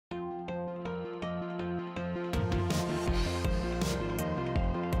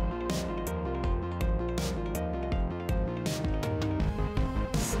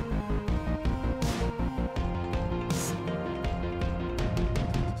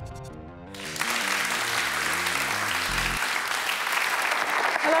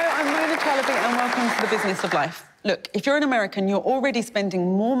Calabi, and welcome to the Business of Life. Look, if you're an American, you're already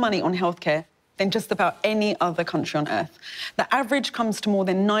spending more money on healthcare than just about any other country on earth. The average comes to more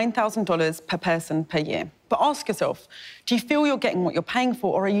than $9,000 per person per year. But ask yourself, do you feel you're getting what you're paying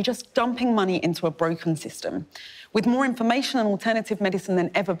for, or are you just dumping money into a broken system? With more information and alternative medicine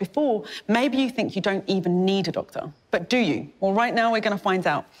than ever before, maybe you think you don't even need a doctor. But do you? Well, right now we're going to find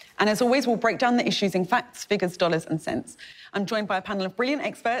out. And as always, we'll break down the issues in facts, figures, dollars and cents. I'm joined by a panel of brilliant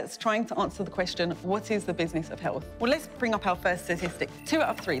experts trying to answer the question, what is the business of health? Well, let's bring up our first statistic. 2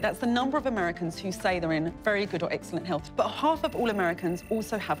 out of 3, that's the number of Americans who say they're in very good or excellent health. But half of all Americans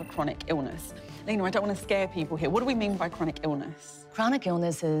also have a chronic illness. Leana, I don't want to scare people here. What do we mean by chronic illness? Chronic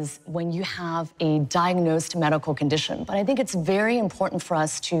illness is when you have a diagnosed medical condition. But I think it's very important for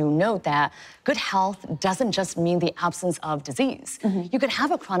us to note that good health doesn't just mean the absence of disease. You could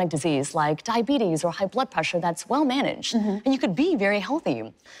have a chronic disease like diabetes or high blood pressure that's well managed, and you could be very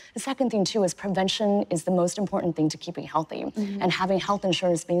healthy. The second thing, too, is prevention is the most important thing to keeping healthy. And having health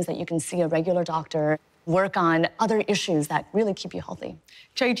insurance means that you can see a regular doctor, work on other issues that really keep you healthy.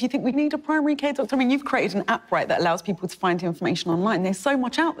 Jay, do you think we need a primary care doctor? I mean, you've created an app, right, that allows people to find information online. There's so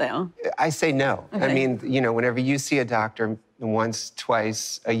much out there. I say no. Okay. I mean, you know, whenever you see a doctor once,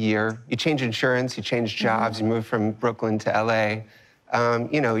 twice a year, you change insurance, you change jobs, you move from Brooklyn to LA,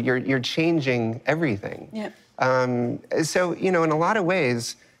 you know, you're changing everything. Yeah. So, you know, in a lot of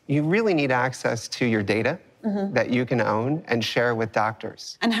ways, you really need access to your data that you can own and share with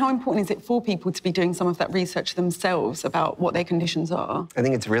doctors. And how important is it for people to be doing some of that research themselves about what their conditions are? I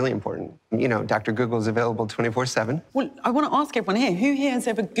think it's really important. You know, Dr. Google is available 24/7. Well, I want to ask everyone here, who here has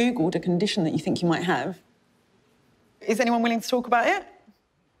ever Googled a condition that you think you might have? Is anyone willing to talk about it?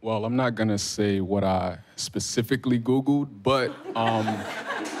 Well, I'm not gonna say what I specifically Googled, but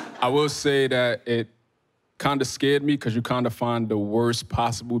I will say that it kind of scared me because you kind of find the worst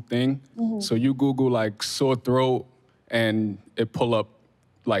possible thing. So you Google like sore throat and it pull up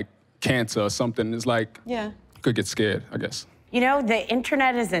like cancer or something. It's like, yeah, you could get scared, I guess. You know, the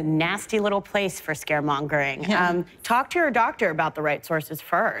internet is a nasty little place for scaremongering. Yeah. Talk to your doctor about the right sources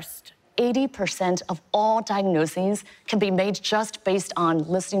first. 80% of all diagnoses can be made just based on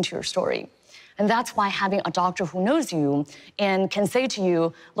listening to your story. And that's why having a doctor who knows you and can say to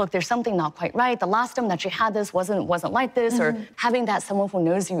you, look, there's something not quite right. The last time that you had this wasn't like this, or having that someone who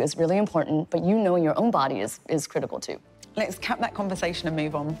knows you is really important, but you knowing your own body is critical too. Let's cap that conversation and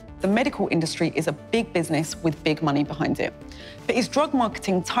move on. The medical industry is a big business with big money behind it. But is drug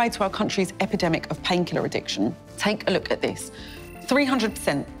marketing tied to our country's epidemic of painkiller addiction? Take a look at this.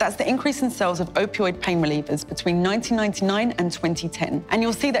 300%. That's the increase in sales of opioid pain relievers between 1999 and 2010. And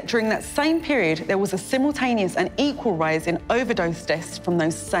you'll see that during that same period, there was a simultaneous and equal rise in overdose deaths from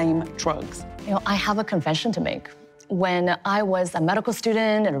those same drugs. You know, I have a confession to make. When I was a medical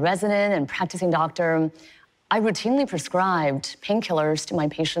student and a resident and practicing doctor, I routinely prescribed painkillers to my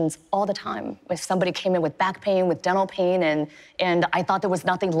patients all the time. If somebody came in with back pain, with dental pain, and I thought there was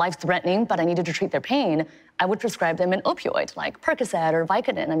nothing life-threatening, but I needed to treat their pain, I would prescribe them an opioid, like Percocet or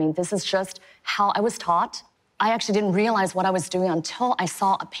Vicodin. I mean, this is just how I was taught. I actually didn't realize what I was doing until I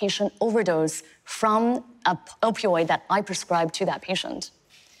saw a patient overdose from an opioid that I prescribed to that patient.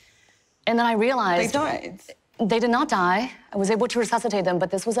 And then I realized— They died? They did not die. I was able to resuscitate them,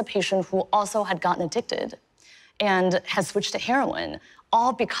 but this was a patient who also had gotten addicted and has switched to heroin,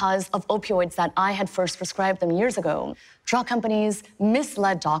 all because of opioids that I had first prescribed them years ago. Drug companies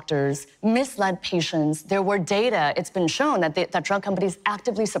misled doctors, misled patients. There were data, it's been shown that drug companies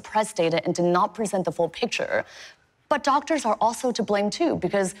actively suppressed data and did not present the full picture. But doctors are also to blame too,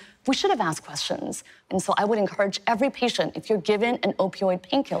 because we should have asked questions. And so I would encourage every patient, if you're given an opioid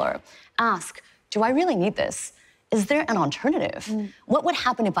painkiller, ask, do I really need this? Is there an alternative? What would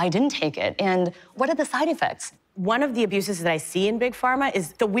happen if I didn't take it? And what are the side effects? One of the abuses that I see in Big Pharma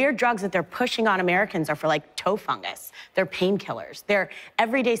is the weird drugs that they're pushing on Americans are for like toe fungus. They're painkillers. They're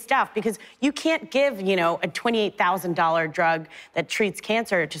everyday stuff because you can't give, you know, a $28,000 drug that treats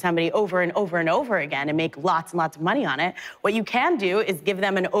cancer to somebody over and over and over again and make lots and lots of money on it. What you can do is give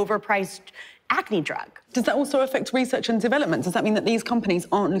them an overpriced acne drug. Does that also affect research and development? Does that mean that these companies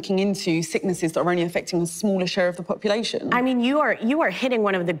aren't looking into sicknesses that are only affecting a smaller share of the population? I mean, you are hitting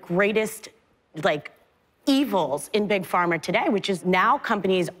one of the greatest, like, evils in Big Pharma today, which is now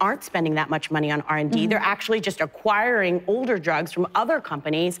companies aren't spending that much money on R&D. They're actually just acquiring older drugs from other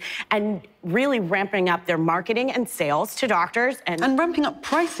companies and really ramping up their marketing and sales to doctors. And ramping up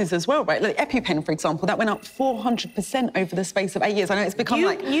prices as well, right? Like EpiPen, for example, that went up 400% over the space of 8 years. I know it's become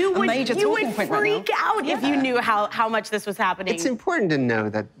a major talking point right now. You would freak out if you knew how much this was happening. It's important to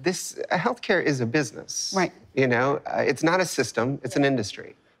know that healthcare is a business. Right. You know, it's not a system, it's an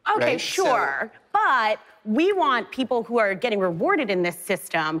industry. Okay, right? sure. But we want people who are getting rewarded in this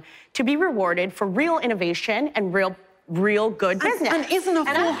system to be rewarded for real innovation and real good business. And isn't a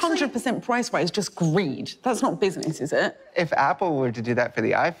 400% price rise just greed? That's not business, is it? If Apple were to do that for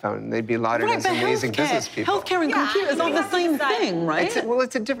the iPhone, they'd be lauded as amazing business people. Healthcare and computers aren't the same thing, right?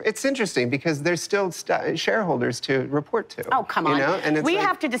 It's interesting because there's still shareholders to report to. Oh, come on. You know? And we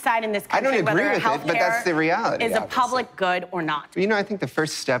have to decide in this country whether healthcare but that's the reality, is a public good or not. You know, I think the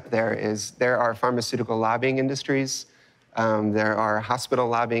first step there is there are pharmaceutical lobbying industries. There are hospital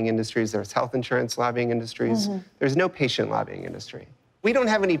lobbying industries. There's health insurance lobbying industries. There's no patient lobbying industry. We don't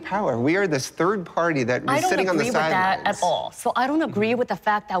have any power. We are this third party that is sitting on the sidelines. I don't agree with that at all. So I don't agree with the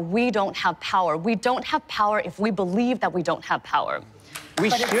fact that we don't have power. We don't have power if we believe that we don't have power.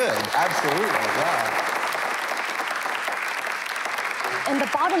 We should, absolutely, yeah. And the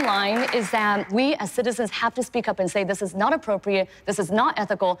bottom line is that we as citizens have to speak up and say this is not appropriate, this is not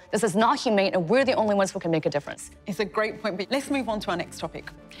ethical, this is not humane, and we're the only ones who can make a difference. It's a great point, but let's move on to our next topic,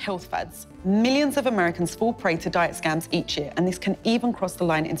 health fads. Millions of Americans fall prey to diet scams each year, and this can even cross the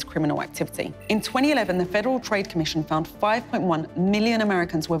line into criminal activity. In 2011, the Federal Trade Commission found 5.1 million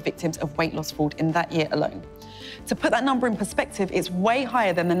Americans were victims of weight loss fraud in that year alone. To put that number in perspective, it's way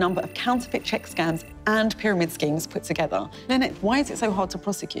higher than the number of counterfeit check scams and pyramid schemes put together. Linette, why is it so hard to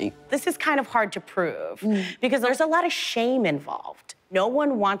prosecute? This is kind of hard to prove because there's a lot of shame involved. No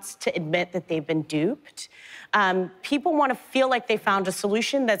one wants to admit that they've been duped. People want to feel like they found a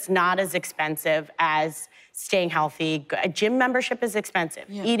solution that's not as expensive as staying healthy. A gym membership is expensive.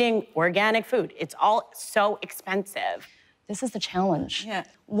 Eating organic food, it's all so expensive. This is the challenge. Yeah.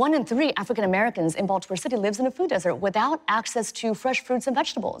 1 in 3 African Americans in Baltimore City lives in a food desert without access to fresh fruits and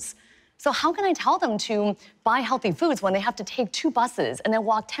vegetables. So how can I tell them to buy healthy foods when they have to take 2 buses and then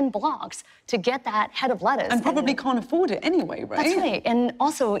walk 10 blocks to get that head of lettuce? And probably can't afford it anyway, right? That's right. And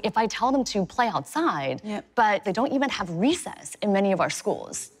also, if I tell them to play outside, but they don't even have recess in many of our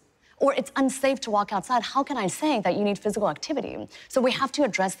schools, or it's unsafe to walk outside, how can I say that you need physical activity? So we have to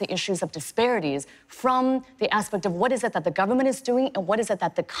address the issues of disparities from the aspect of what is it that the government is doing and what is it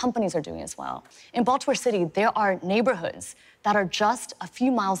that the companies are doing as well. In Baltimore City, there are neighborhoods that are just a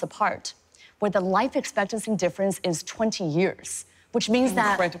few miles apart where the life expectancy difference is 20 years, which means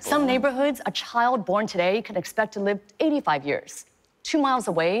that some neighborhoods, a child born today can expect to live 85 years. 2 miles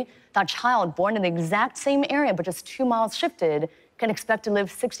away, that child born in the exact same area but just 2 miles shifted can expect to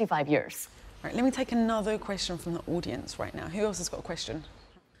live 65 years. Right, let me take another question from the audience right now. Who else has got a question?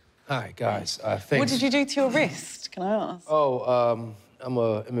 Hi, guys. Thanks. What did you do to your wrist? Can I ask? Oh, I'm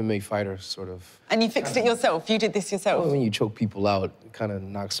a MMA fighter, sort of. And you fixed it yourself? You did this yourself? Well, when you choke people out, it kind of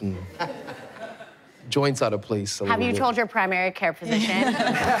knocks some joints out of place a Have you little told your primary care physician?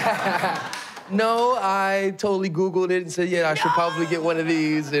 No, I totally Googled it and said, yeah, I should probably get one of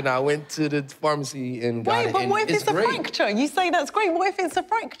these. And I went to the pharmacy and got it. Wait, but what if it's a great. fracture? You say that's great. What if it's a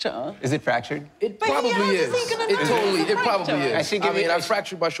fracture? Is it fractured? It But probably how is. is he gonna know It probably is. I mean, I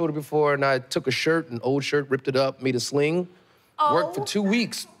fractured my shoulder before, and I took a shirt, an old shirt, ripped it up, made a sling, worked for 2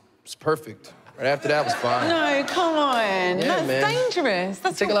 weeks. It's perfect. Right after that was fine. No, come on. Yeah, that's man. dangerous.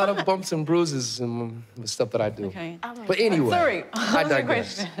 That's Take a lot of bumps and bruises and the stuff that I do. Okay. But anyway, Sorry, I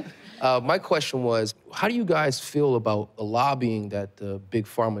digress. My question was, how do you guys feel about the lobbying that the Big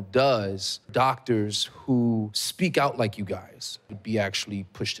Pharma does? Doctors who speak out like you guys would be actually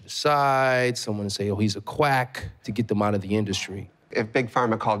pushed to the side, someone would say, oh, he's a quack, to get them out of the industry. If Big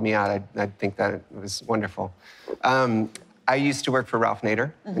Pharma called me out, I'd think that it was wonderful. I used to work for Ralph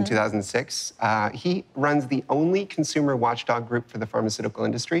Nader in 2006. He runs the only consumer watchdog group for the pharmaceutical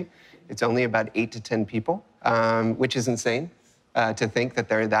industry. It's only about 8 to 10 people, which is insane. To think that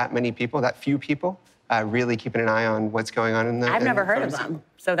there are that many people, that few people, really keeping an eye on what's going on in the I've never heard of them,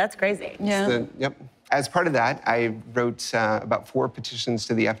 so that's crazy. Yeah. Yep. As part of that, I wrote about 4 petitions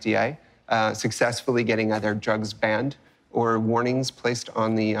to the FDA, successfully getting either drugs banned or warnings placed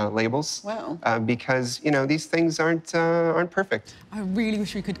on the labels. Wow. Because, you know, these things aren't perfect. I really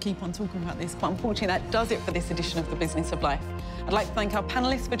wish we could keep on talking about this, but unfortunately that does it for this edition of The Business of Life. I'd like to thank our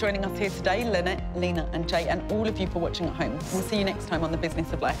panellists for joining us here today, Linette, Leana and Jay, and all of you for watching at home. We'll see you next time on The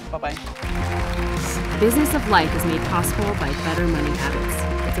Business of Life. Bye-bye. Business of Life is made possible by Better Money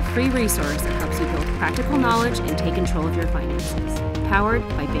Habits. It's a free resource that helps you build practical knowledge and take control of your finances. Powered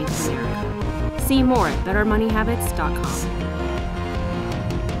by Bank of America. See more at bettermoneyhabits.com.